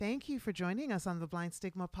Thank you for joining us on the Blind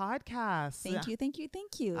Stigma podcast. Thank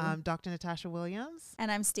you. I'm Dr. Natacha Williams.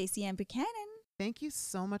 And I'm Stacey Ann Buchanan. Thank you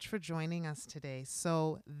so much for joining us today.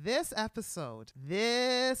 So this episode,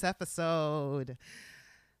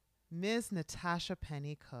 Ms. Natacha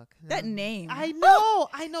Pennycooke. That name. I know.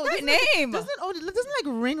 That name. Doesn't like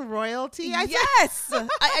ring royalty? Yes.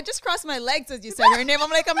 I just crossed my legs as you said her name. I'm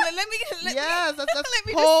like, let me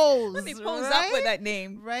pose. Let me pose up with that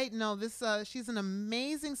name. Right. No, she's an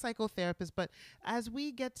amazing psychotherapist, but as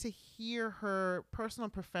we get to hear her personal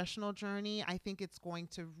and professional journey, I think it's going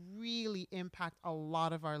to really impact a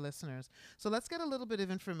lot of our listeners. So let's get a little bit of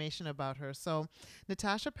information about her. So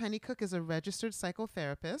Natacha Pennycooke is a registered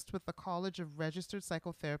psychotherapist with the College of Registered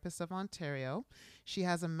Psychotherapists of Ontario. She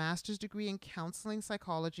has a master's degree in counseling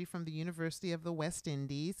psychology from the University of the West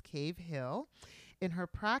Indies, Cave Hill. In her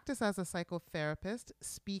practice as a psychotherapist,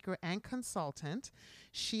 speaker, and consultant,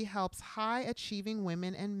 she helps high-achieving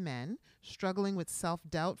women and men struggling with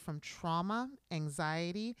self-doubt from trauma,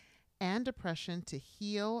 anxiety, and depression to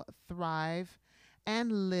heal, thrive,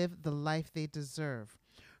 and live the life they deserve.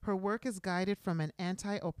 Her work is guided from an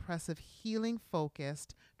anti-oppressive,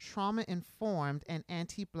 healing-focused, trauma-informed, and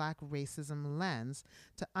anti-Black racism lens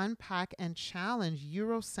to unpack and challenge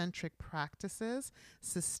Eurocentric practices,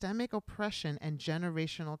 systemic oppression, and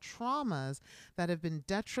generational traumas that have been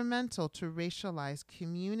detrimental to racialized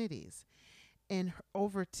communities. In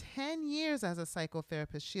over 10 years as a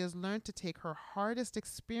psychotherapist, she has learned to take her hardest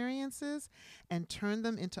experiences and turn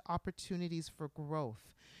them into opportunities for growth.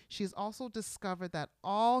 She's also discovered that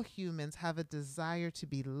all humans have a desire to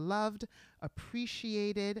be loved,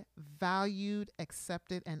 appreciated, valued,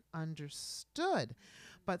 accepted, and understood.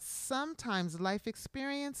 But sometimes life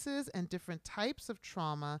experiences and different types of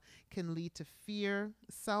trauma can lead to fear,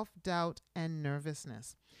 self-doubt, and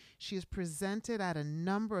nervousness. She is presented at a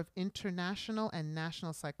number of international and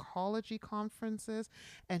national psychology conferences,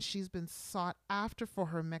 and she's been sought after for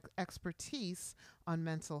her expertise on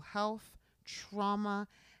mental health, trauma,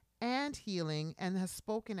 and healing, and has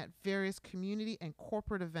spoken at various community and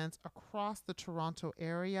corporate events across the Toronto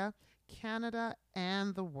area, Canada,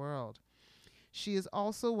 and the world. She is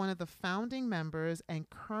also one of the founding members and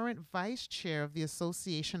current vice chair of the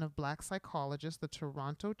Association of Black Psychologists, the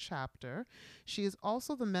Toronto chapter. She is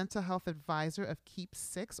also the mental health advisor of Keep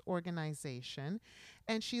Six organization,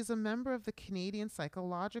 and she is a member of the Canadian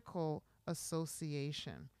Psychological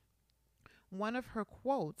Association. One of her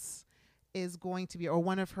quotes is going to be, or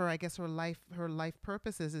one of her, I guess, her life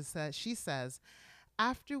purposes is that she says,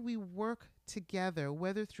 after we work together,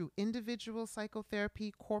 whether through individual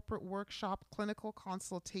psychotherapy, corporate workshop, clinical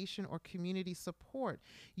consultation, or community support,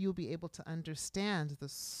 you'll be able to understand the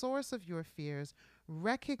source of your fears,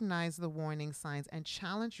 recognize the warning signs, and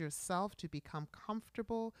challenge yourself to become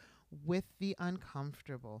comfortable with the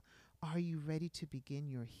uncomfortable. Are you ready to begin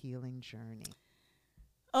your healing journey?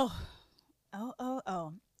 Oh.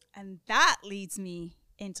 And that leads me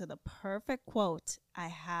into the perfect quote I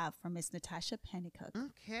have from Miss Natacha Pennycooke.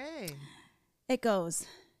 Okay. It goes,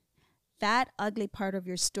 that ugly part of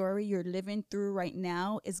your story you're living through right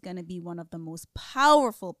now is going to be one of the most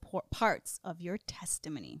powerful parts of your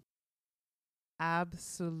testimony.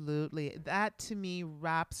 Absolutely. That to me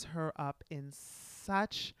wraps her up in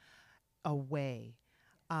such a way.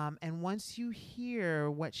 And once you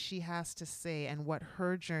hear what she has to say and what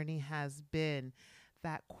her journey has been,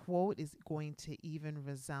 that quote is going to even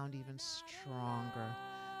resound even stronger.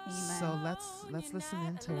 Amen. So let's listen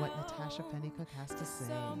into what Natacha Pennycooke has to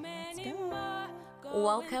say. Let's go.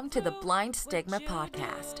 Welcome to the Blind Stigma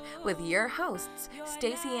podcast with your hosts,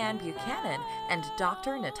 Stacey Ann Buchanan and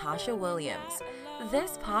Dr. Natacha Williams.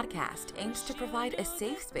 This podcast aims to provide a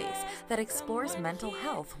safe space that explores mental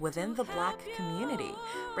health within the Black community,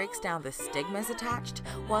 breaks down the stigmas attached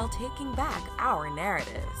while taking back our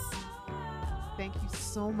narratives. Thank you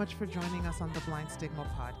so much for joining us on the Blind Stigma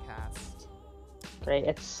podcast. Great.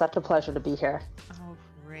 It's such a pleasure to be here. Oh,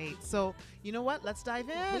 great. So, you know what? Let's dive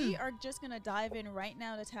in. We are just going to dive in right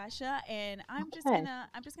now, Natacha, and I'm just going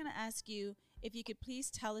to ask you if you could please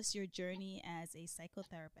tell us your journey as a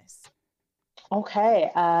psychotherapist. Okay.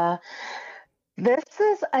 This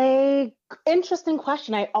is a interesting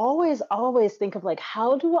question. I always think of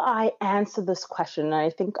how do I answer this question? And I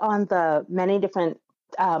think on the many different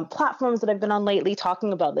platforms that I've been on lately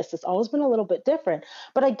talking about this, it's always been a little bit different.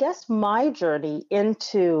 But I guess my journey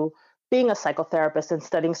into being a psychotherapist and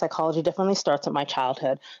studying psychology definitely starts at my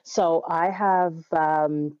childhood. So I have,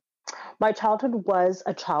 my childhood was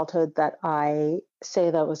a childhood that I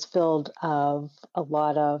say that was filled of a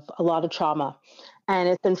lot of trauma. And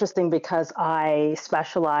it's interesting because I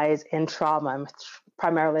specialize in trauma. I'm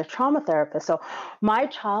primarily a trauma therapist. So my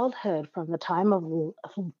childhood, from the time of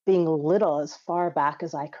being little, as far back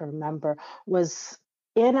as I can remember, was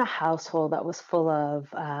in a household that was full of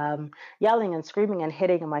yelling and screaming and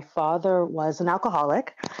hitting. And my father was an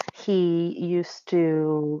alcoholic. He used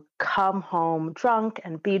to come home drunk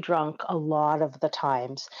and be drunk a lot of the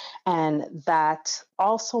times. And that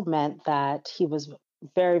also meant that he was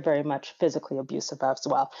very, very much physically abusive as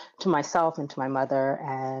well, to myself and to my mother,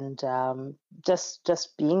 and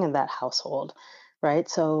just being in that household, right?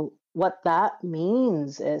 So what that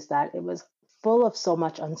means is that it was full of so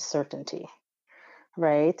much uncertainty,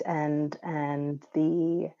 right? And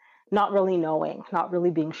the not really knowing, not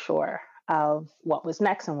really being sure of what was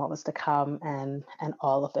next and what was to come, and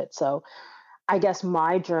all of it. So I guess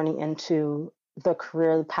my journey into the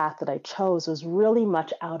career path that I chose was really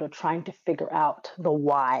much out of trying to figure out the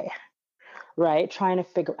why, right? Trying to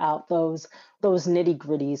figure out those nitty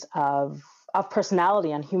gritties of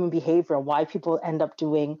personality and human behavior, why people end up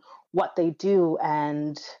doing what they do,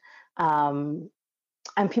 um,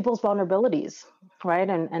 and people's vulnerabilities, right?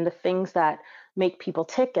 And the things that make people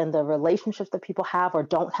tick, and the relationships that people have or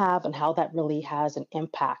don't have, and how that really has an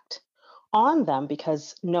impact on them.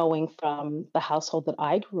 Because knowing from the household that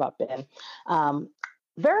I grew up in,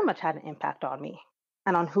 very much had an impact on me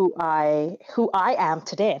and on who I am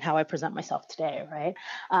today and how I present myself today, right?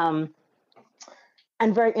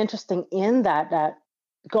 And very interesting in that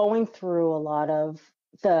going through a lot of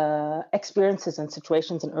the experiences and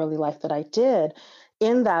situations in early life that I did,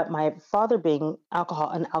 in that my father being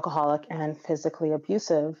an alcoholic and physically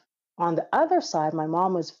abusive, on the other side, my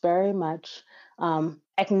mom was very much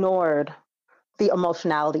ignored the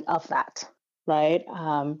emotionality of that, right?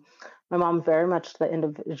 My mom very much the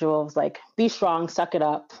individual was like, be strong, suck it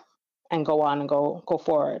up, and go on and go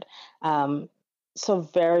forward. So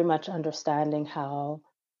very much understanding how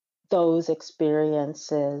those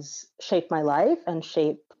experiences shape my life and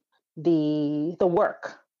shape the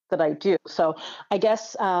work that I do. So I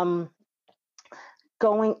guess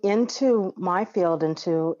going into my field,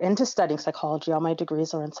 into studying psychology, all my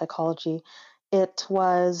degrees are in psychology. It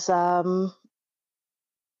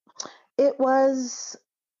was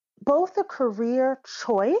both a career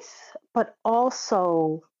choice, but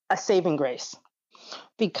also a saving grace.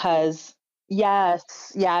 Because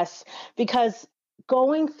yes, because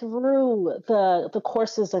going through the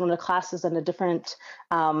courses and the classes and the different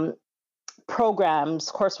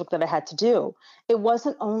programs, coursework that I had to do, it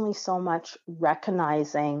wasn't only so much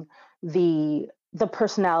recognizing the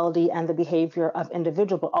personality and the behavior of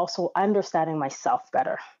individual, but also understanding myself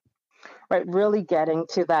better, right? Really getting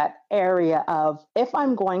to that area of, if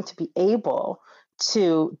I'm going to be able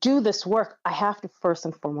to do this work, I have to first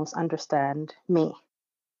and foremost understand me,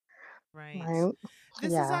 Right. right?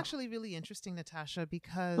 This is Yeah. actually really interesting, Natasha,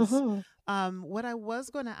 because Mm-hmm. what I was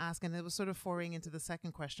going to ask, and it was sort of foraying into the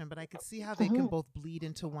second question, but I could see how they can Mm-hmm. both bleed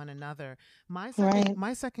into one another. Right.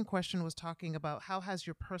 My second question was talking about how has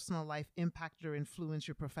your personal life impacted or influenced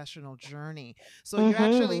your professional journey. So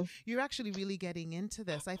Mm-hmm. you're actually really getting into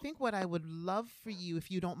this. I think what I would love for you, if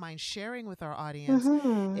you don't mind sharing with our audience,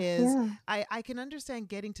 Mm-hmm. is Yeah. I can understand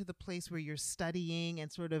getting to the place where you're studying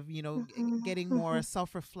and sort of, Mm-hmm. getting more Mm-hmm.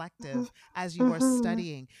 self Mm-hmm. reflective as you are Mm-hmm.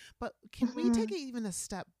 studying. But can we Mm-hmm. take it even a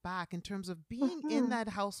step back in terms of being in Mm-hmm. that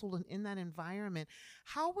household and in that environment?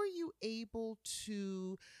 How were you able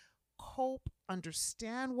to cope,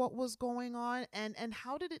 understand what was going on, and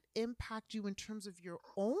how did it impact you in terms of your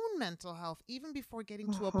own mental health, even before getting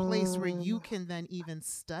to a place where Mm-hmm. you can then even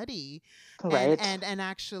study and Right. and and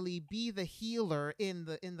actually be the healer in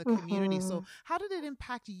the community? So Mm-hmm. how did it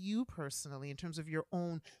impact you personally in terms of your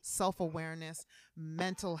own self-awareness,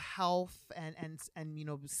 mental health, and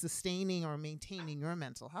sustaining or maintaining your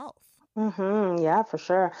mental health? Mm-hmm. Yeah, for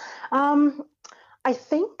sure. Um, I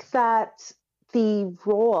think that the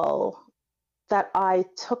role that I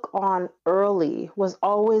took on early was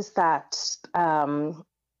always that,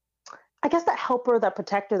 I guess, that helper, that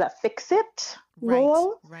protector, that fix it Right,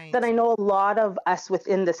 role that I right. know a lot of us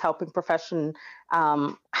within this helping profession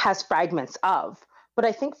has fragments of. But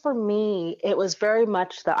I think for me, it was very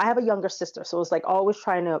much that I have a younger sister. So it was like always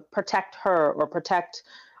trying to protect her, or protect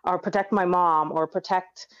my mom, or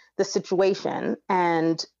protect the situation,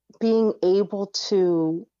 and being able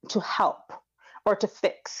to help or to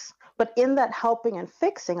fix. But in that helping and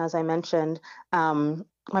fixing, as I mentioned,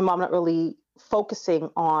 my mom not really focusing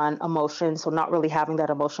on emotion, so not really having that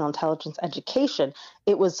emotional intelligence education,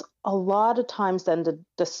 it was a lot of times then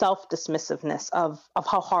the self dismissiveness of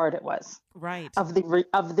how hard it was, Right. of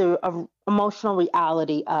the emotional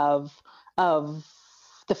reality of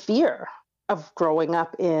the fear of growing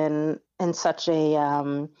up in such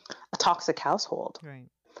a toxic household. Right.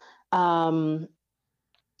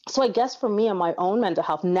 So I guess for me and my own mental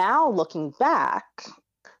health, now looking back,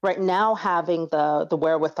 right now having the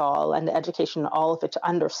wherewithal and the education and all of it to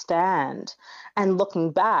understand, and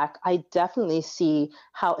looking back, I definitely see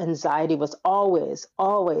how anxiety was always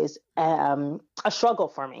a struggle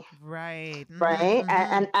for me. Right. Right.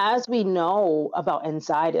 And as we know about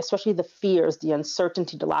anxiety, especially the fears, the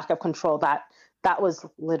uncertainty, the lack of control, that was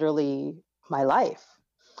literally my life.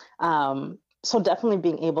 So definitely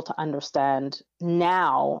being able to understand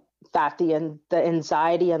now that the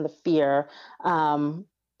anxiety and the fear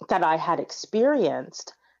that I had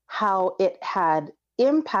experienced, how it had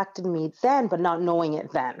impacted me then, but not knowing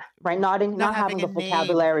it then, right? Not having the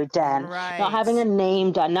vocabulary then, right. not having a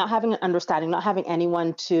name done, not having an understanding, not having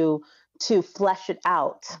anyone to flesh it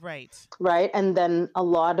out. Right. Right. And then a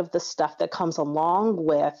lot of the stuff that comes along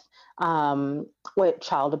with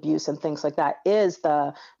child abuse and things like that is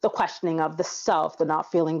the questioning of the self, the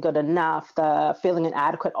not feeling good enough, the feeling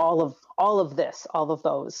inadequate, all of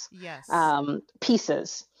those yes.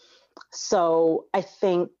 Pieces. So I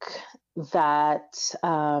think that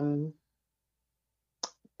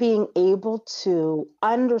being able to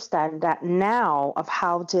understand that now of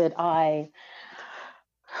how did I,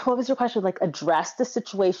 what was your question? Like address the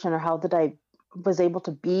situation, or how did I was able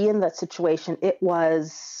to be in that situation? It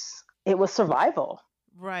was survival.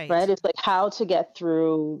 Right. Right. It's like how to get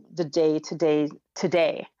through the day today.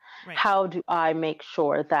 Right. How do I make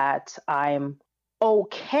sure that I'm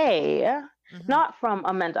okay? Not from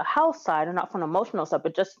a mental health side or not from an emotional side,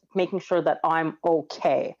 but just making sure that I'm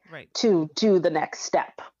okay to do the next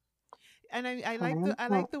step. And I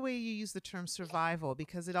like the way you use the term survival,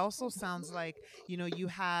 because it also sounds like, you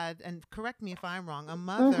had, and correct me if I'm wrong, a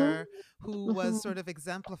mother who was sort of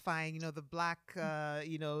exemplifying, the black,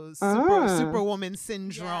 superwoman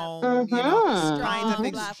syndrome, kind of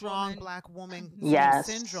thing, strong black woman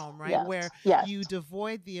syndrome, right? Where you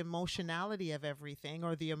devoid the emotionality of everything,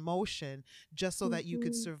 or the emotion, just so that you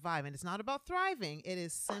could survive. And it's not about thriving. It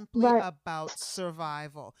is simply about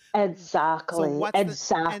survival. Exactly. So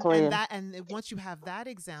exactly. And once you have that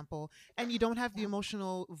example, and you don't have the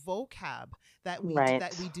emotional vocab that we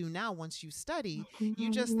do now, once you study,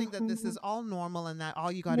 you just think that this is all normal and that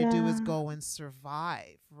all you got to do is go and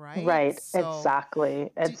survive, right? Right. So,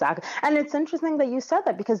 exactly. And it's interesting that you said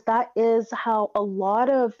that, because that is how a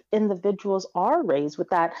lot of individuals are raised,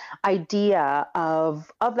 with that idea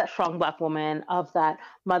of that strong black woman, of that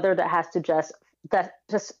mother that has to just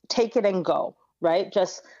take it and go, right?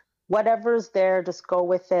 Just whatever's there, just go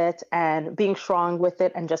with it, and being strong with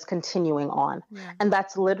it, and just continuing on. Yeah. And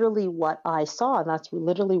that's literally what I saw, and that's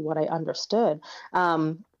literally what I understood.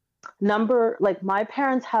 My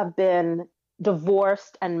parents have been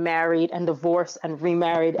divorced and married and divorced and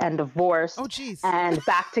remarried and divorced and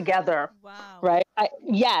back together. Wow. Right?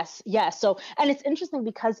 Yes. So, and it's interesting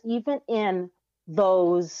because even in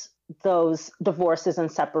those divorces and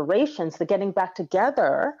separations, the getting back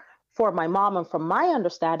together for my mom, and from my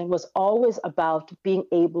understanding, was always about being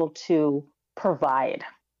able to provide,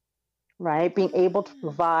 right? Being able to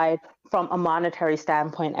provide from a monetary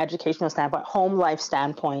standpoint, educational standpoint, home life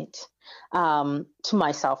standpoint, to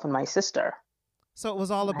myself and my sister. So it was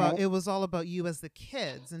all about you as the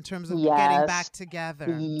kids, in terms of getting back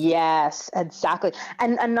together. Yes, exactly.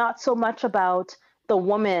 And not so much about the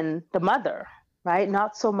woman, the mother, right?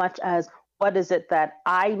 Not so much as, what is it that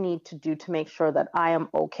I need to do to make sure that I am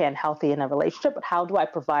okay and healthy in a relationship, but how do I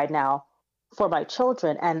provide now for my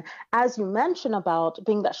children? And as you mentioned about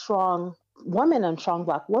being that strong woman and strong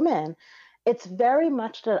black woman, it's very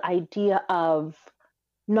much the idea of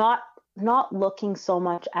not looking so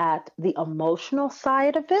much at the emotional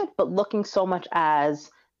side of it, but looking so much as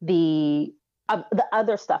the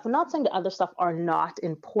other stuff. I'm not saying the other stuff are not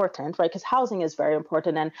important, right? Because housing is very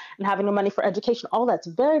important, and having the money for education, all that's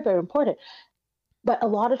very, very important. But a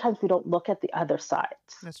lot of times we don't look at the other sides.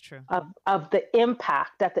 That's true. Of the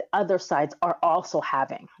impact that the other sides are also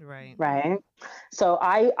having. Right. So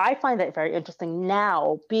I find that very interesting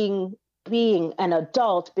now, being an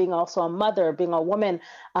adult, being also a mother, being a woman,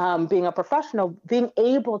 being a professional, being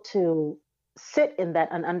able to sit in that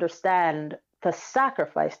and understand the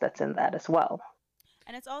sacrifice that's in that as well.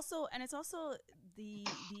 And it's also the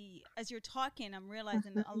as you're talking, I'm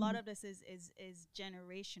realizing that a lot of this is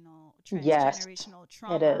generational, transgenerational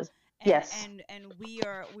trauma. It is. And we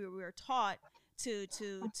were taught to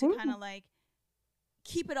kind of like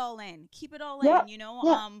keep it all in. Keep it all Yeah. in, you know.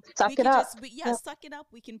 Yeah. Suck We it can up. just suck it up.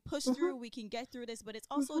 We can push through, we can get through this, but it's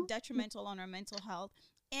also detrimental on our mental health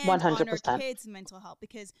and on our 100%. kids' mental health,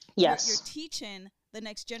 because you're Yes. teaching the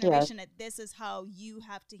next Yes. generation that this is how you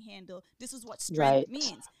have to handle, this is what strength Right.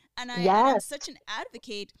 means. And I'm Yes. such an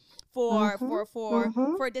advocate for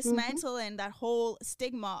Mm-hmm. dismantling that whole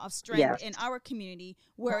stigma of strength Yes. in our community,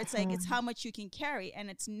 where it's like it's how much you can carry, and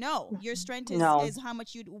it's no, your strength No. is how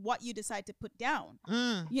much what you decide to put down.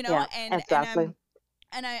 Mm. You know, Yeah, and exactly.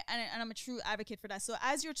 I'm a true advocate for that. So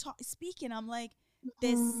as you're speaking, I'm like,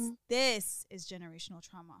 this is generational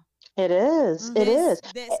trauma. It is. It is.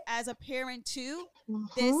 This as a parent too.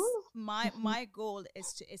 This my goal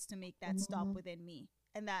is to make that stop within me,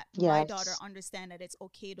 and that my daughter Yes. understand that it's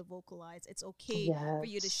okay to vocalize. It's okay for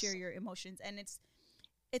you to share Yes. your emotions, and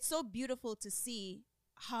it's so beautiful to see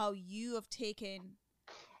how you have taken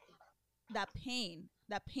that pain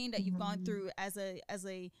that you've gone through as a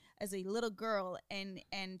little girl,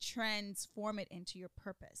 and transform it into your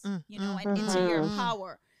purpose, you know, and into your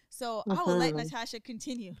power. So I will let Natacha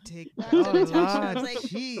continue. Take Back that. to Oh, Natacha. I Lord, was like,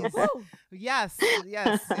 jeez. woo. Yes.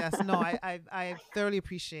 No, I thoroughly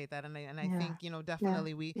appreciate that, and I think, you know,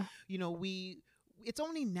 definitely we, you know, it's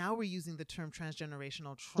only now we're using the term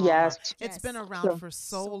transgenerational trauma. Yes. It's been Yes. around True. for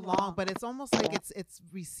so So long, long. but it's almost like it's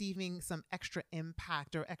receiving some extra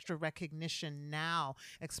impact or extra recognition now,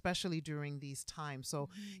 especially during these times. So,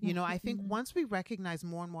 you know, I think once we recognize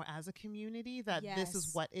more and more as a community that this is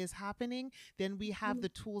Yes. what is happening, then we have the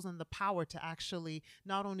tools and the power to actually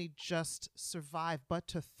not only just survive, but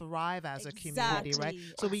to thrive as a community, right?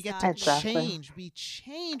 Exactly. So we get to Exactly. we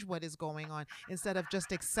change what is going on instead of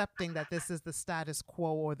just accepting that this is the status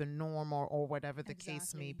quo or the norm or whatever the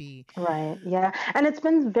case may be. Right. Yeah. And it's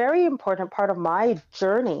been very important part of my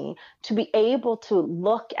journey to be able to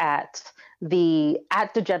look at the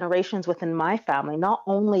generations within my family, not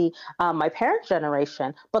only my parents'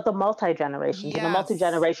 generation, but the multi-generations and the Yes.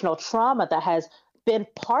 multi-generational trauma that has been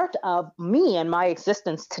part of me and my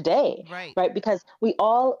existence today. Right. Right. Because we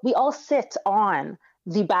all sit on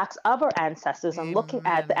the backs of our ancestors, and looking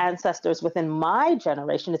at the Amen. ancestors within my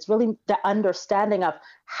generation, it's really the understanding of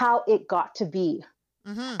how it got to be.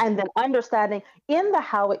 Mm-hmm. And then understanding in the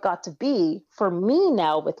how it got to be for me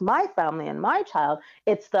now with my family and my child,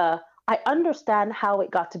 it's I understand how it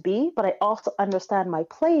got to be, but I also understand my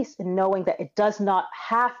place in knowing that it does not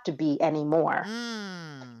have to be anymore.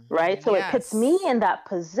 Right. So it puts me Yes. in that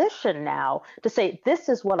position now to say, this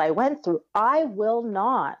is what I went through. I will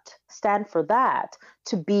not stand for that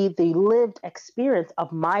to be the lived experience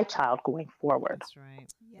of my child going forward. That's right.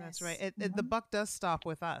 That's Yes. right. The buck does stop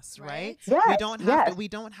with us, right? Right? Yes. We don't have to. Yes. We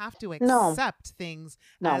don't have to No. accept things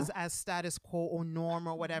No. as status quo or norm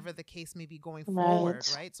or whatever the case may be going Right. forward,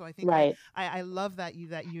 right? So I think Right. I love that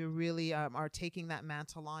you really are taking that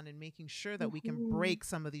mantle on and making sure that we can break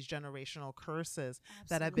some of these generational curses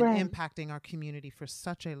that have been Right. impacting our community for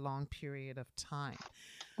such a long period of time.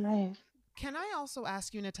 Right. Can I also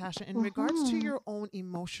ask you, Natasha, in regards to your own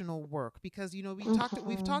emotional work, because you know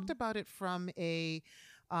we've talked about it from a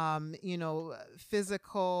you know,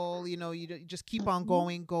 physical, you know, you just keep on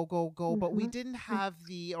going, go, but we didn't have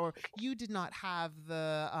or you did not have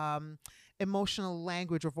the emotional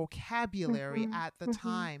language or vocabulary at the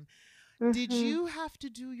time. Did you have to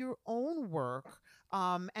do your own work?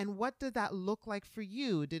 And what did that look like for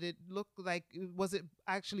you? Did it look like, was it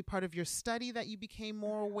actually part of your study that you became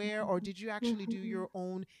more aware, or did you actually do your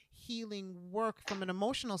own healing work from an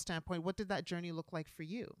emotional standpoint? What did that journey look like for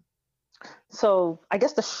you? So I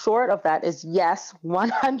guess the short of that is yes,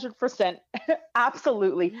 100%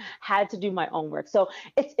 absolutely had to do my own work. So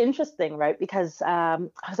it's interesting, right? Because I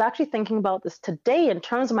was actually thinking about this today in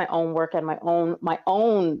terms of my own work and my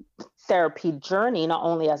own therapy journey, not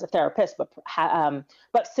only as a therapist,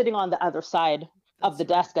 but sitting on the other side of the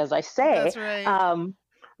desk, as I say. That's right.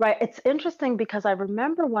 Right. It's interesting because I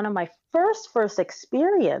remember one of my first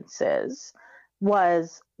experiences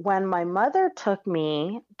was when my mother took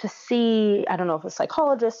me to see, I don't know if a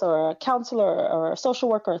psychologist or a counselor or a social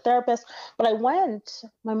worker or a therapist, but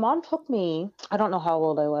my mom took me, I don't know how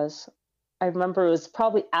old I was. I remember it was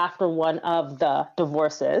probably after one of the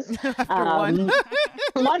divorces. After one.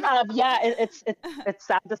 It's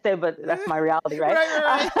sad to say, but that's my reality,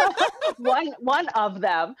 right? Right. One of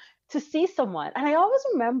them, to see someone. And I always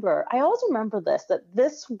remember this, that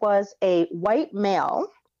this was a white male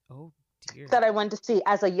Oh, dear. that I went to see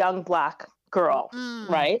as a young Black girl,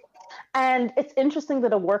 right? And it's interesting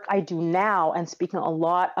that the work I do now, and speaking a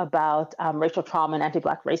lot about racial trauma and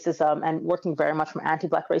anti-Black racism, and working very much from an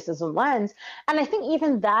anti-Black racism lens, and I think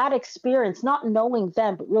even that experience, not knowing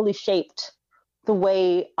them, but really shaped the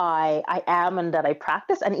way I am and that I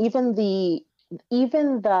practice, and even the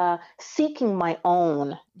seeking my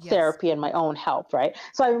own therapy and my own help, right?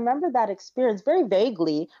 So I remember that experience very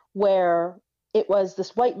vaguely, where it was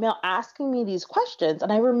this white male asking me these questions,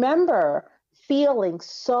 and I remember feeling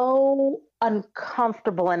so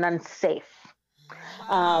uncomfortable and unsafe.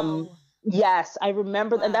 Wow. Yes, I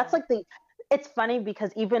remember, and that's Wow. like it's funny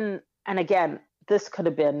because even, and again, this could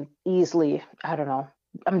have been easily, I don't know,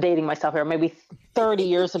 I'm dating myself here, maybe 30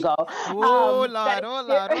 years ago. Oh That Lord, oh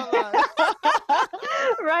Lord, experience, oh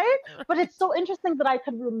right? Lord. But it's so interesting that I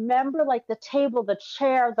could remember like the table, the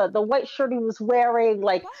chair, the white shirt he was wearing,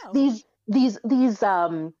 like Wow. these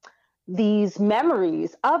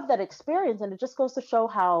memories of that experience, and it just goes to show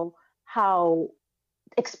how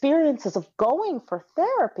experiences of going for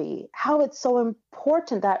therapy, how it's so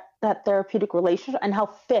important, that therapeutic relationship, and how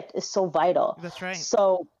fit is so vital. That's right.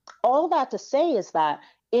 So all that to say is that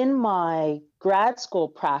in my grad school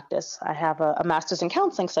practice, I have a master's in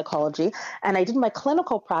counseling psychology, and I did my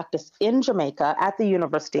clinical practice in Jamaica at the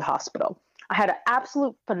University Hospital. I had an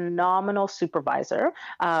absolute phenomenal supervisor,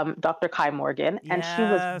 Dr. Kai Morgan, and she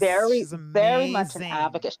was Yes, very, she's very much an amazing.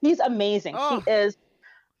 advocate. She's amazing. She Oh, is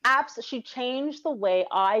she changed the way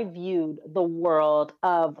I viewed the world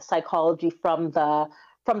of psychology, from the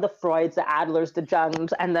Freuds, the Adlers, the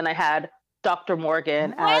Jungs, and then I had Dr.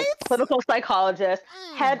 Morgan as right? clinical psychologist,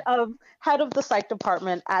 Mm. head of the psych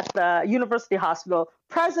department at the University Hospital,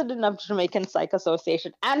 president of Jamaican Psych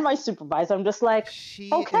Association, and my supervisor. I'm just like,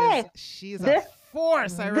 okay, She's a this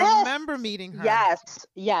force. I this remember meeting her. yes,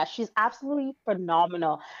 yeah, she's absolutely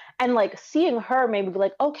phenomenal. And like seeing her made me be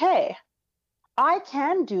like, okay, I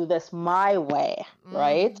can do this my way,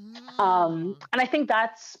 right? Mm-hmm. And I think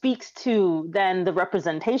that speaks to then the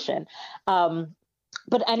representation.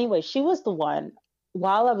 But anyway, she was the one,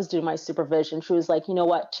 while I was doing my supervision, she was like, you know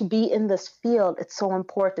what, to be in this field, it's so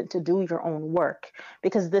important to do your own work,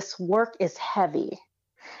 because this work is heavy.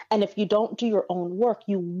 And if you don't do your own work,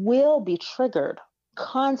 you will be triggered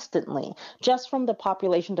constantly, just from the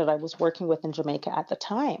population that I was working with in Jamaica at the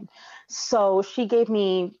time. So she gave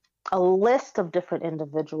me a list of different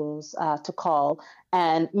individuals to call.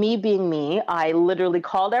 And me being me, I literally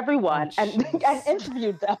called Oh, everyone and, and jeez.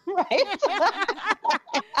 interviewed them, right?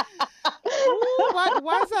 Ooh,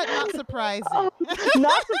 why is that not surprising?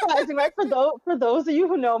 Not surprising, right? For those of you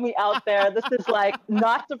who know me out there, this is like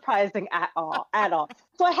not surprising at all, at all.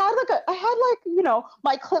 So I had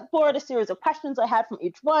my clipboard, a series of questions I had from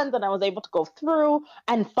each one that I was able to go through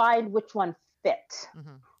and find which one fit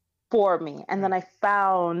Mm-hmm. for me. And then Right. I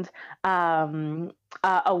found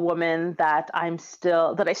a woman that I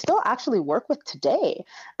still actually work with today.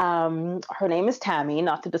 Her name is Tammy,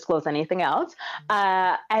 not to disclose anything else.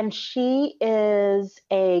 And she is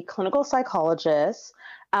a clinical psychologist.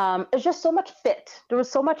 It's just so much fit. There was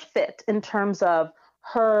so much fit in terms of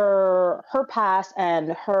her past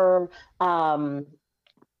and her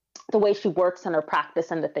the way she works and her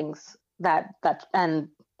practice and the things that and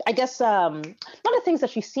I guess not the things that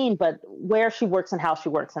she's seen, but where she works and how she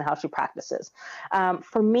practices.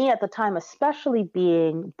 For me at the time, especially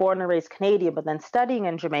being born and raised Canadian, but then studying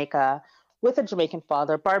in Jamaica with a Jamaican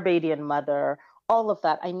father, Barbadian mother, all of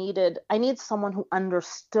that, I need someone who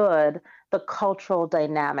understood the cultural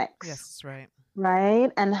dynamics, Yes, right.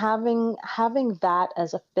 right? And having that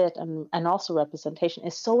as a fit and also representation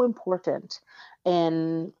is so important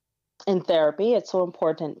in therapy. It's so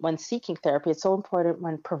important when seeking therapy. It's so important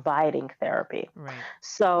when providing therapy. Right.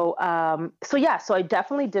 So I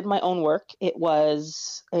definitely did my own work. It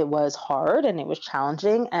was hard and it was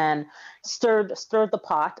challenging and stirred the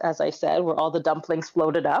pot, as I said, where all the dumplings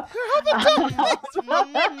floated up. Mm.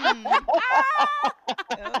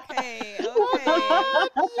 Okay. Oh Okay. my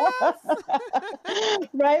God,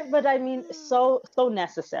 Right, but I mean, yes. so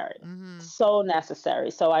necessary, Mm-hmm. so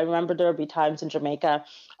necessary. So I remember there would be times in Jamaica,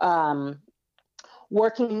 um,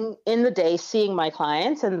 working in the day, seeing my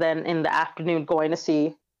clients, and then in the afternoon going to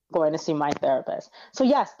see my therapist. So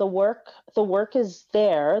yes, the work is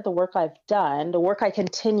there. The work I've done, the work I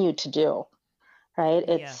continue to do. Right,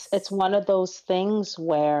 it's Yes. one of those things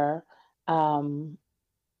um,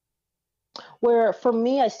 where for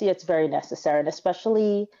me I see it's very necessary, and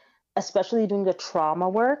especially doing the trauma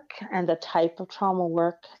work and the type of trauma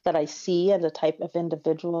work that I see and the type of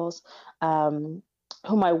individuals um,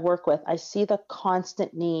 whom I work with, I see the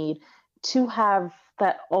constant need to have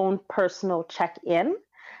that own personal check-in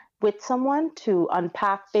with someone to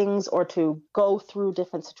unpack things or to go through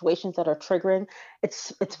different situations that are triggering.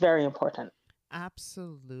 It's very important.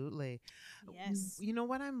 Absolutely. Yes. You know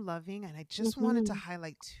what I'm loving, and I just wanted to Hmm.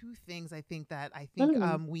 highlight two things. I think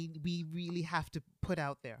Hmm. we really have to put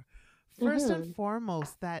out there. First and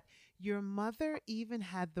foremost, that your mother even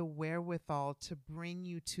had the wherewithal to bring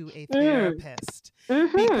you to a therapist.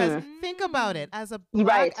 Because think about it, as a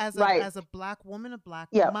black as a black woman, a black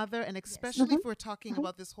mother, and especially if we're talking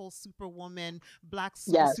about this whole superwoman, black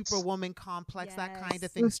superwoman complex, that kind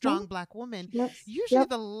of thing, strong black woman, usually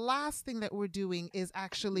the last thing that we're doing is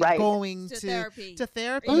actually going to therapy.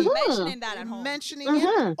 Mentioning that at home. Mentioning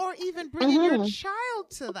it, or even bringing your child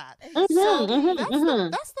to that. So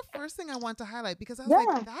that's the first thing I want to highlight, because I was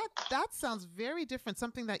like, that sounds very different.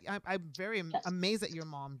 Something that I'm very amazed that your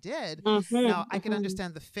mom did. Now, I can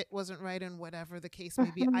understand the fit wasn't right and whatever the case may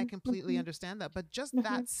be. I completely understand that. But just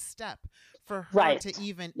that step for her to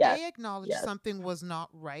even acknowledge something was not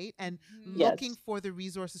right and looking for the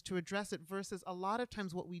resources to address it, versus a lot of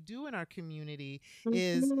times what we do in our community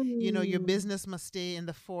is, you know, your business must stay in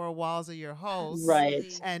the four walls of your house.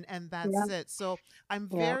 And that's it. So I'm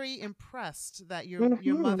very impressed that your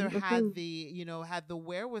mother had the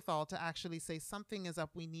wherewithal to actually say something is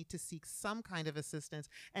up. We need to seek some kind of assistance,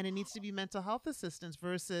 and it needs to be mental health assistance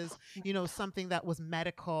versus, you know, something that was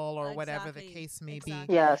medical or whatever the case may be.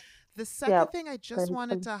 The second thing I just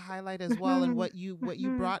wanted to highlight as well, and what you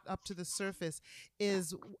brought up to the surface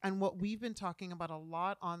is, and what we've been talking about a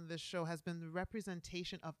lot on this show, has been the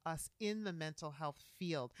representation of us in the mental health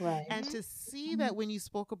field. And to see that when you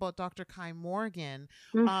spoke about Dr. Kai Morgan,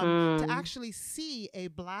 to actually see a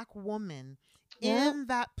black woman in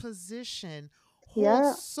that position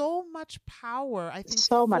holds so much power, I think,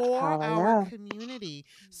 for our community.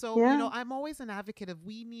 So, you know, I'm always an advocate of,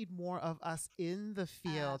 we need more of us in the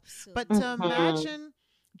field. But to imagine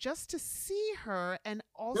just to see her, and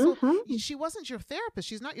also she wasn't your therapist.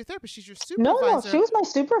 She's not your therapist. She's your supervisor. No, she was my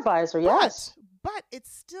supervisor. Yes. But it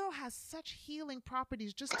still has such healing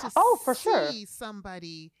properties just to see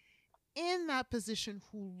somebody in that position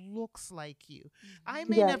who looks like you. I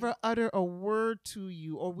may never utter a word to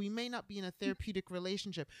you, or we may not be in a therapeutic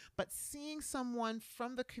relationship, but seeing someone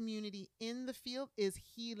from the community in the field is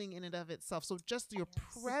healing in and of itself. So just your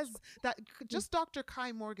just Dr.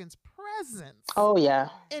 Kai Morgan's presence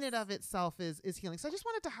in and of itself is healing. So I just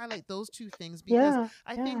wanted to highlight those two things, because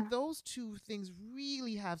I think those two things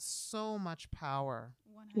really have so much power.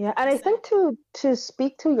 100%. And I think to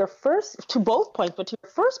speak to both points, but to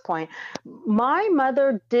your first point, my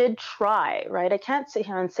mother did try, right? I can't sit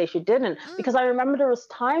here and say she didn't, because I remember there was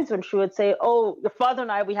times when she would say, "Oh, your father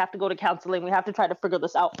and I, we have to go to counseling. We have to try to figure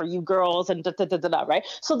this out for you girls," and right?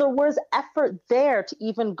 So there was effort there to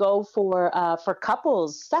even go for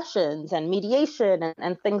couples sessions and mediation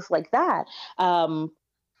and things like that.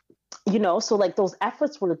 You know, so like those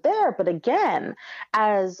efforts were there, but again,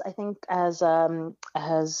 as Dr.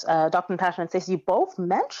 Natacha and Stacey, you both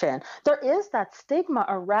mentioned, there is that stigma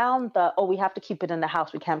around we have to keep it in the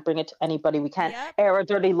house. We can't bring it to anybody. We can't air our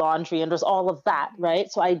dirty laundry, and there's all of that, right?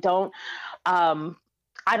 So I don't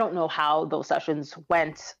know how those sessions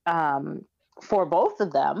went for both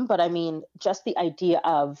of them, but I mean, just the idea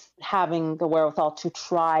of having the wherewithal to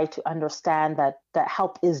try to understand that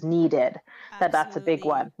help is needed, that's a big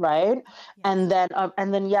one, right? And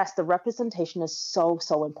then yes, the representation is so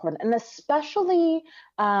important, and especially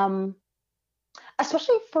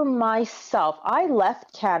for myself. I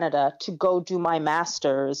left Canada to go do my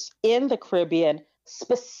master's in the Caribbean,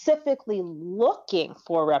 specifically looking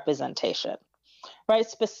for representation, right?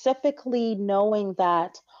 Specifically knowing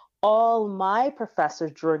that all my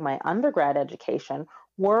professors during my undergrad education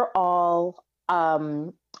were all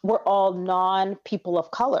non-people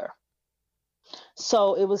of color.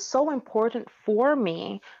 So it was so important for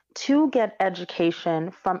me to get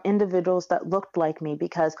education from individuals that looked like me,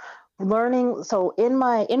 because learning, so in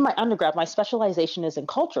my undergrad, my specialization is in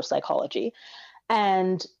culture psychology,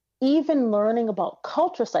 and even learning about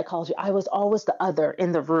culture psychology, I was always the other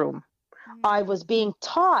in the room. I was being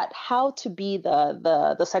taught how to be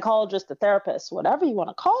the psychologist, the therapist, whatever you want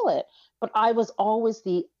to call it, but I was always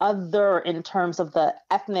the other in terms of the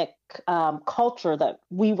ethnic culture that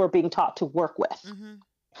we were being taught to work with,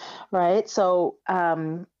 right? So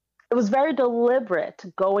it was very deliberate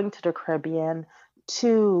going to the Caribbean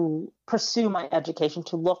to pursue my education,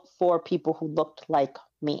 to look for people who looked like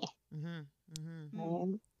me.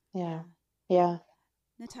 Yeah.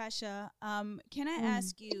 Natacha, can I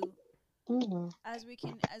ask you, as we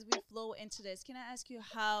flow into this, can I ask you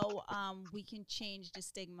how we can change the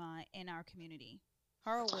stigma in our community?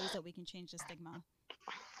 How are ways that we can change the stigma?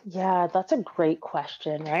 Yeah, that's a great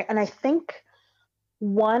question, right? And I think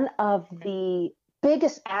one of the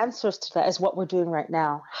biggest answers to that is what we're doing right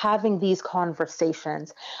now, having these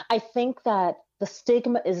conversations. I think that the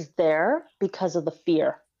stigma is there because of the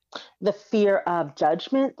fear. the fear of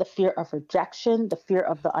judgment, the fear of rejection, the fear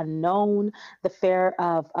of the unknown, the fear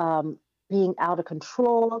of being out of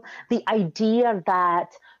control, the idea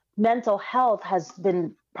that mental health has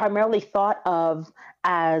been primarily thought of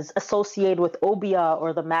as associated with Obia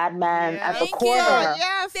or the madman at the Yes. Thank you. corner.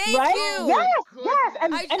 Yes. Thank Right? you. Yes, Oh, yes. goodness.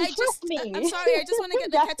 And I trust just, I'm me. sorry. I just want to get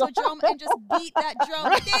the Yes. kettle drum and just beat that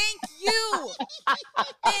drum. Thank you.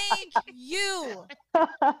 Thank you.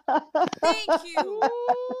 Thank you. Ooh,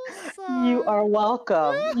 You son. are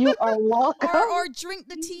welcome. You are welcome. Or drink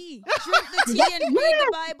the tea. Drink the tea Yes, and read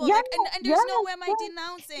the yes, Bible. yes, Like, and there's no yes, way am I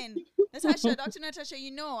denouncing. Natasha, Dr. Natasha,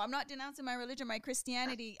 you know, I'm not denouncing my religion, my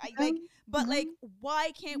Christianity. But like,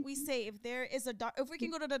 why can't we say if there is if we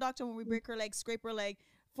can go to the doctor when we break her leg, scrape her leg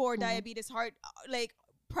for diabetes, heart, like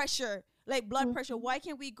pressure, like blood pressure, why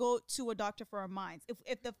can't we go to a doctor for our minds?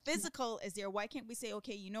 If the physical is there, why can't we say,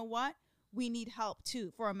 okay, you know what? We need help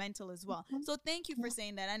too for our mental as well. So thank you for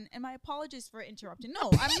saying that. And my apologies for interrupting. No,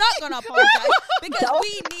 I'm not going to apologize because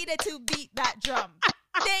we needed to beat that drum.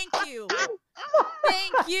 Thank you.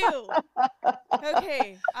 Thank you.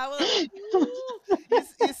 Okay. I will. You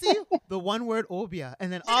see the one word obia,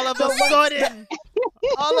 and then all of a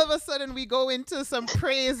sudden we go into some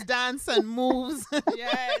praise dance and moves.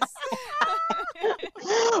 Yes.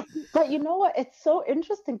 But you know what? It's so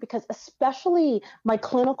interesting because especially my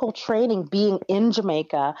clinical training being in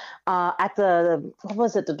Jamaica at the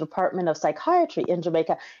Department of Psychiatry in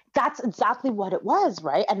Jamaica, that's exactly what it was,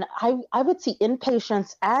 right? And I would see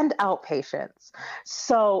inpatients and outpatients.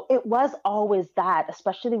 So it was always that,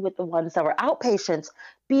 especially with the ones that were outpatients,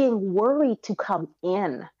 being worried to come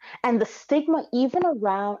in. And the stigma, even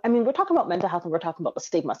around, I mean, we're talking about mental health and we're talking about the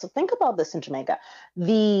stigma. So think about this in Jamaica.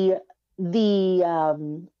 The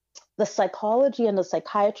psychology and the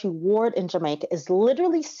psychiatry ward in Jamaica is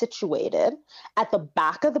literally situated at the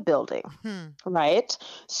back of the building, right?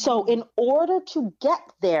 So in order to get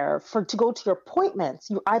there, to go to your appointments,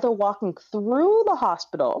 you're either walking through the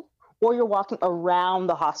hospital or you're walking around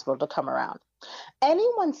the hospital to come around.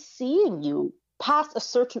 Anyone seeing you past a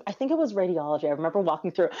certain, I think it was radiology. I remember walking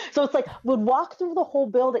through. So it's like, would walk through the whole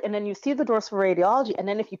building and then you see the doors for radiology. And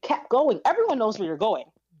then if you kept going, everyone knows where you're going.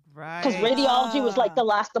 Right. Because radiology was like the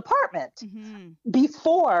last department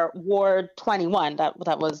before Ward 21. That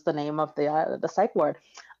was the name of the psych ward,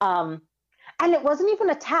 and it wasn't even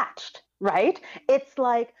attached. Right? It's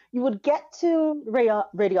like you would get to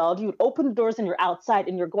radiology, you would open the doors, and you're outside,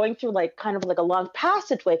 and you're going through like kind of like a long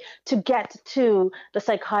passageway to get to the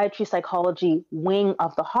psychology wing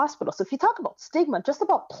of the hospital. So if you talk about stigma, just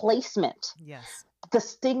about placement. Yes. The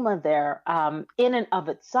stigma there in and of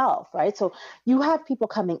itself, right? So you have people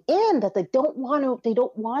coming in that they don't want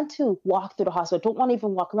to walk through the hospital, don't want to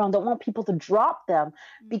even walk around, don't want people to drop them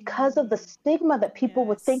because of the stigma that people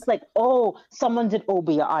would think like, oh, someone did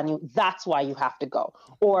obia on you, that's why you have to go,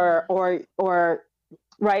 or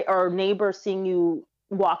right, or neighbors seeing you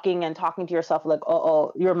walking and talking to yourself like,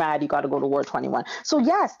 oh, you're mad, you got to go to Ward 21. So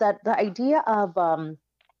yes, that the idea of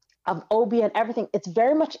obia and everything, it's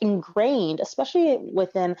very much ingrained, especially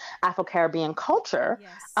within Afro-Caribbean culture,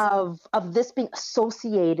 of this being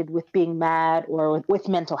associated with being mad or with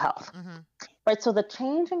mental health. Right. So the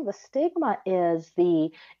changing the stigma is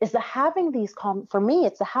the having these for me,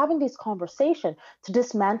 it's the having these conversations to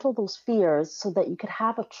dismantle those fears so that you could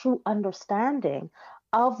have a true understanding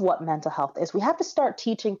of what mental health is. We have to start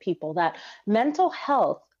teaching people that mental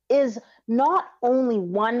health is not only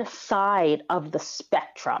one side of the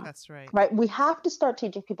spectrum. That's right. Right. We have to start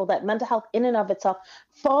teaching people that mental health in and of itself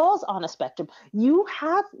falls on a spectrum. You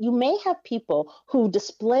may have people who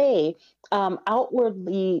display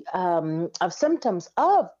outwardly of symptoms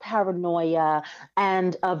of paranoia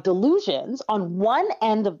and of delusions on one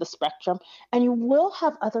end of the spectrum, and you will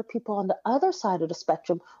have other people on the other side of the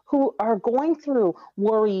spectrum who are going through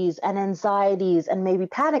worries and anxieties and maybe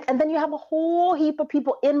panic, and then you have a whole heap of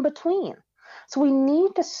people in between. So we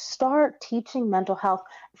need to start teaching mental health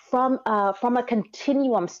from a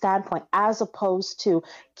continuum standpoint, as opposed to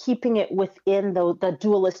keeping it within the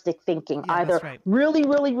dualistic thinking, either really,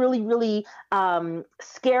 really, really, really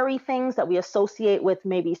scary things that we associate with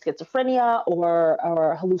maybe schizophrenia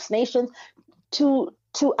or hallucinations to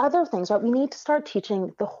other things, right? We need to start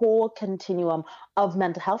teaching the whole continuum of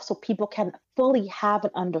mental health so people can fully have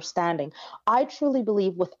an understanding. I truly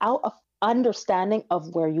believe without a understanding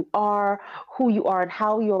of where you are, who you are, and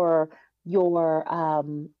how your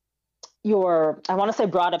I want to say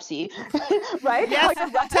brought up, see, right? Yes,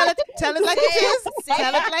 tell it like it is.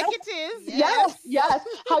 Tell it like it is. Yes.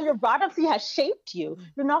 How your brought up, see, has shaped you.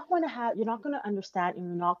 You're not going to understand, and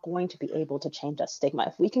you're not going to be able to change that stigma.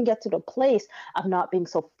 If we can get to the place of not being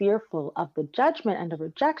so fearful of the judgment and the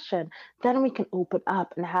rejection, then we can open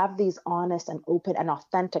up and have these honest and open and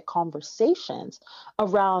authentic conversations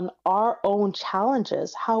around our own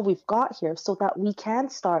challenges, how we've got here, so that we can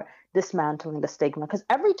start dismantling the stigma. Because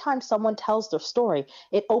every time someone tells their story,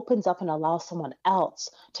 it opens up and allows someone else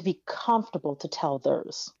to be comfortable to tell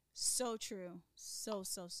theirs. So true. So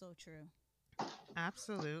true.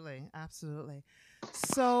 Absolutely.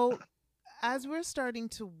 So as we're starting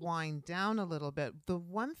to wind down a little bit, the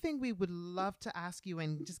one thing we would love to ask you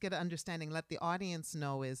and just get an understanding, let the audience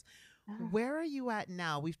know, is where are you at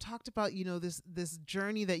now? We've talked about, this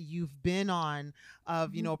journey that you've been on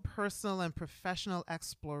of, personal and professional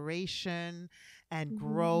exploration and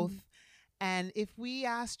growth. And if we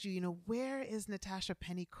asked you, where is Natacha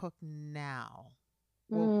Pennycooke now?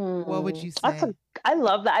 What would you say? I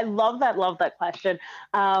love that. Love that question.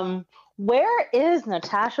 Where is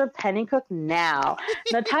Natacha Pennycooke now?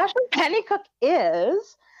 Natacha Pennycooke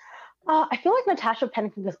is... I feel like Natacha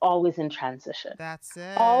Pennycooke is always in transition. That's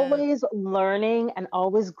it. Always learning and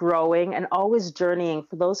always growing and always journeying.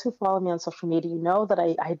 For those who follow me on social media, you know that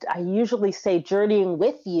I usually say journeying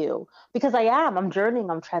with you, because I'm journeying,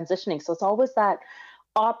 I'm transitioning. So it's always that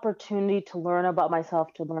opportunity to learn about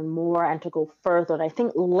myself, to learn more and to go further. And I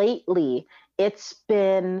think lately it's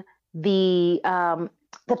been the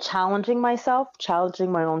challenging myself,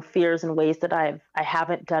 challenging my own fears in ways that I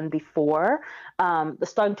haven't done before. The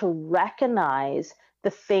starting to recognize the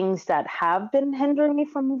things that have been hindering me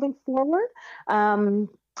from moving forward.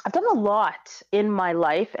 I've done a lot in my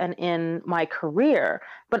life and in my career,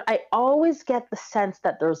 but I always get the sense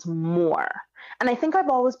that there's more. And I think I've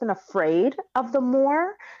always been afraid of the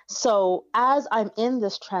more. So as I'm in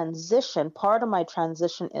this transition, part of my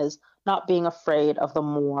transition is not being afraid of the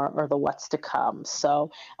more or the what's to come. So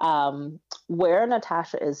where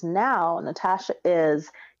Natacha is now, Natacha is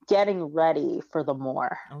getting ready for the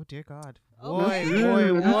more. Oh, dear God. Okay.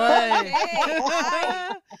 Boy.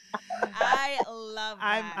 I love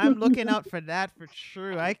that. I'm looking out for that for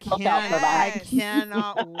true. I cannot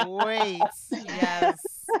wait. Yes.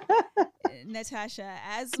 Natasha,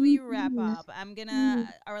 as we wrap up,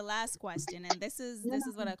 our last question, and this is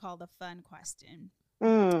what I call the fun question.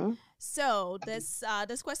 So this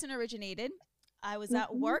question originated. I was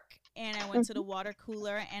at work and I went to the water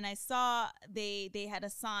cooler and I saw they had a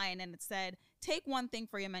sign and it said, "Take one thing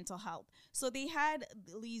for your mental health." So they had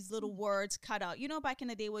these little words cut out. Back in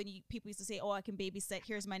the day when people used to say, "Oh, I can babysit.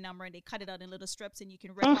 Here's my number," and they cut it out in little strips and you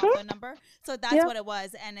can rip off the number. So that's what it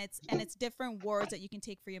was, and it's different words that you can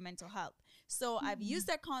take for your mental health. So I've used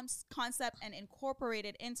that concept and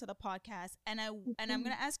incorporated into the podcast, and I'm going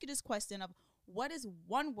to ask you this question of, what is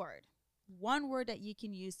one word that you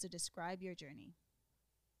can use to describe your journey?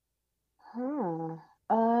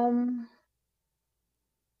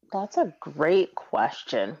 That's a great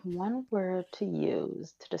question. One word to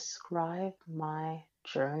use to describe my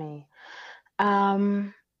journey.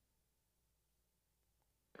 I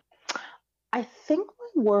think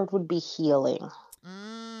my word would be healing.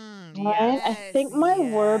 Right? Yes, I think my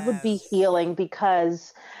word would be healing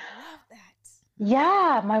because...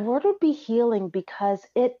 Yeah, my word would be healing because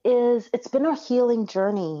it's been a healing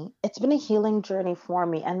journey. It's been a healing journey for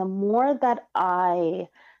me. And the more that I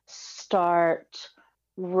start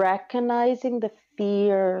recognizing the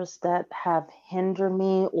fears that have hindered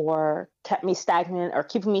me or kept me stagnant or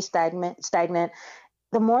keeping me stagnant,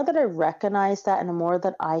 the more that I recognize that and the more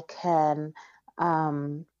that I can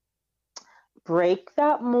break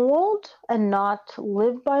that mold and not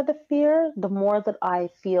live by the fear, the more that I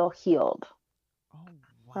feel healed.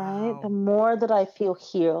 Right? The more that I feel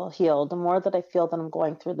healed, the more that I feel that I'm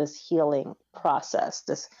going through this healing process,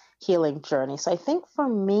 this healing journey. So I think for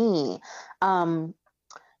me,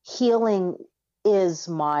 healing is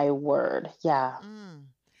my word. Yeah.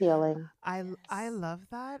 Healing. I love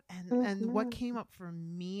that. And what came up for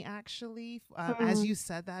me actually, as you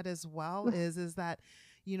said that as well, is that,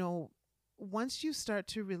 once you start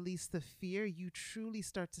to release the fear, you truly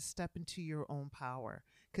start to step into your own power.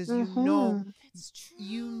 Because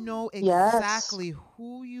you know exactly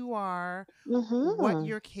who you are, what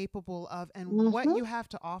you're capable of, and what you have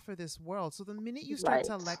to offer this world. So the minute you start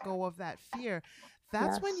to let go of that fear,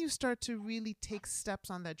 that's when Yes. you start to really take steps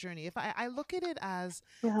on that journey. If I look at it as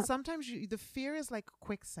Yeah. sometimes the fear is like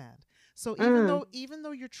quicksand. So Mm. even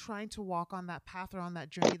though you're trying to walk on that path or on that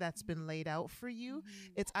journey that's been laid out for you,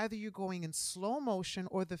 it's either you're going in slow motion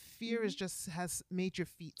or the fear is just has made your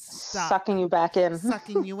feet stuck, Sucking you back in.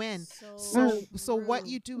 sucking you in. So So what true.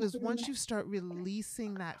 you do is once you start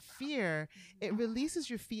releasing that fear, it releases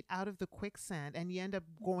your feet out of the quicksand and you end up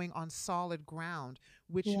going on solid ground,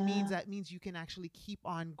 which Yeah. means you can actually keep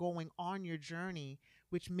on going on your journey,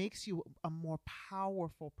 which makes you a more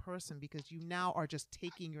powerful person because you now are just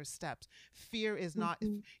taking your steps. Fear is not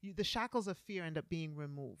the shackles of fear end up being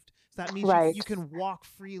removed. So that means Right. you can walk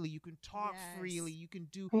freely, you can talk Yes. freely, you can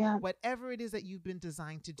do Yeah. whatever it is that you've been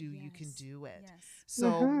designed to do, you can Yes. do it. Yes. So,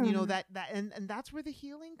 Mhm. that and that's where the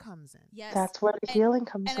healing comes in. Yes. That's where the healing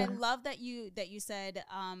comes And I in. love that you said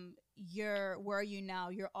you're where are you now?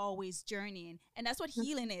 You're always journeying. And that's what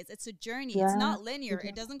healing is. It's a journey. It's Yeah. not linear.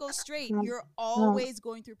 It doesn't go straight. No. You're always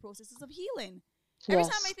going through processes of healing. Every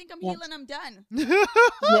time I Yes. think I'm Yes. healing, I'm done. Yeah.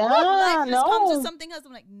 Life just comes to No. something else.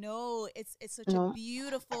 I'm like, no, it's such No. a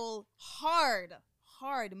beautiful, hard,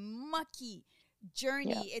 mucky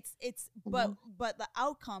journey. It's but the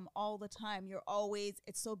outcome all the time,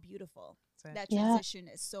 it's so beautiful. That's it. That Yeah. transition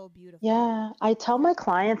is so beautiful. Yeah, I tell my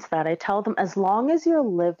clients that. I tell them as long as you're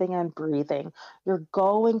living and breathing, you're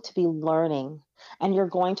going to be learning and you're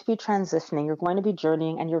going to be transitioning, you're going to be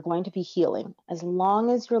journeying, and you're going to be healing. As long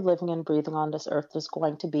as you're living and breathing on this earth, there's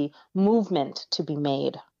going to be movement to be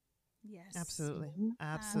made. Yes. Absolutely. Mhm.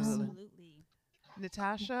 Absolutely. Absolutely.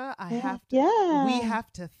 Natasha, Yeah. we Yeah.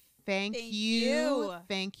 have to thank Thank you.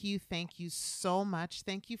 you. Thank you so much.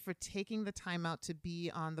 Thank you for taking the time out to be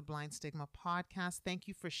on the Blind Stigma podcast. Thank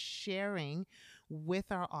you for sharing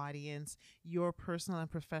with our audience your personal and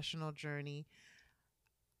professional journey.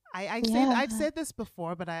 I've said this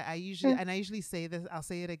before, but I usually say this. I'll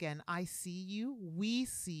say it again. I see you. We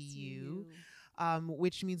see you.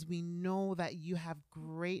 Which means we know that you have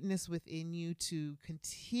greatness within you to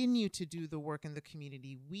continue to do the work in the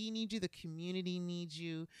community. We need you. The community needs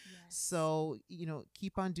you. Yes. So,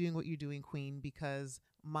 keep on doing what you're doing, Queen, because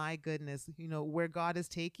my goodness, where God is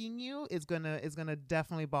taking you is gonna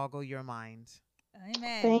definitely boggle your mind.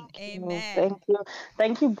 Amen. Thank you. Amen. Thank you.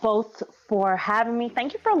 Thank you both for having me.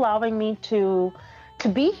 Thank you for allowing me to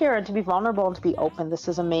be here and to be vulnerable and to be open. This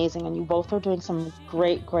is amazing. And you both are doing some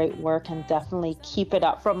great, great work, and definitely keep it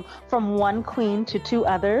up from one queen to two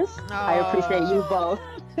others. I appreciate you both.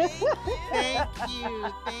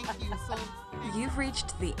 Thank you. So You've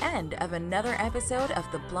reached the end of another episode of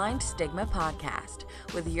the Blind Stigma podcast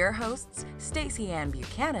with your hosts, Stacey Ann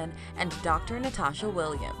Buchanan and Dr. Natacha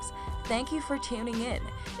Williams. Thank you for tuning in.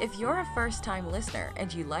 If you're a first-time listener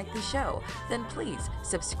and you like the show, then please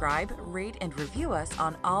subscribe, rate, and review us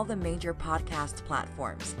on all the major podcast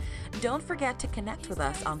platforms. Don't forget to connect with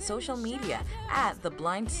us on social media at The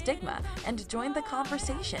Blind Stigma and join the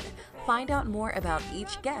conversation. Find out more about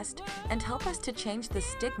each guest and help us to change the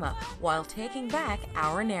stigma while taking back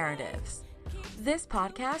our narratives. This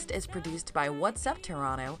podcast is produced by What's Up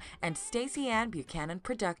Toronto and Stacey Ann Buchanan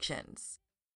Productions.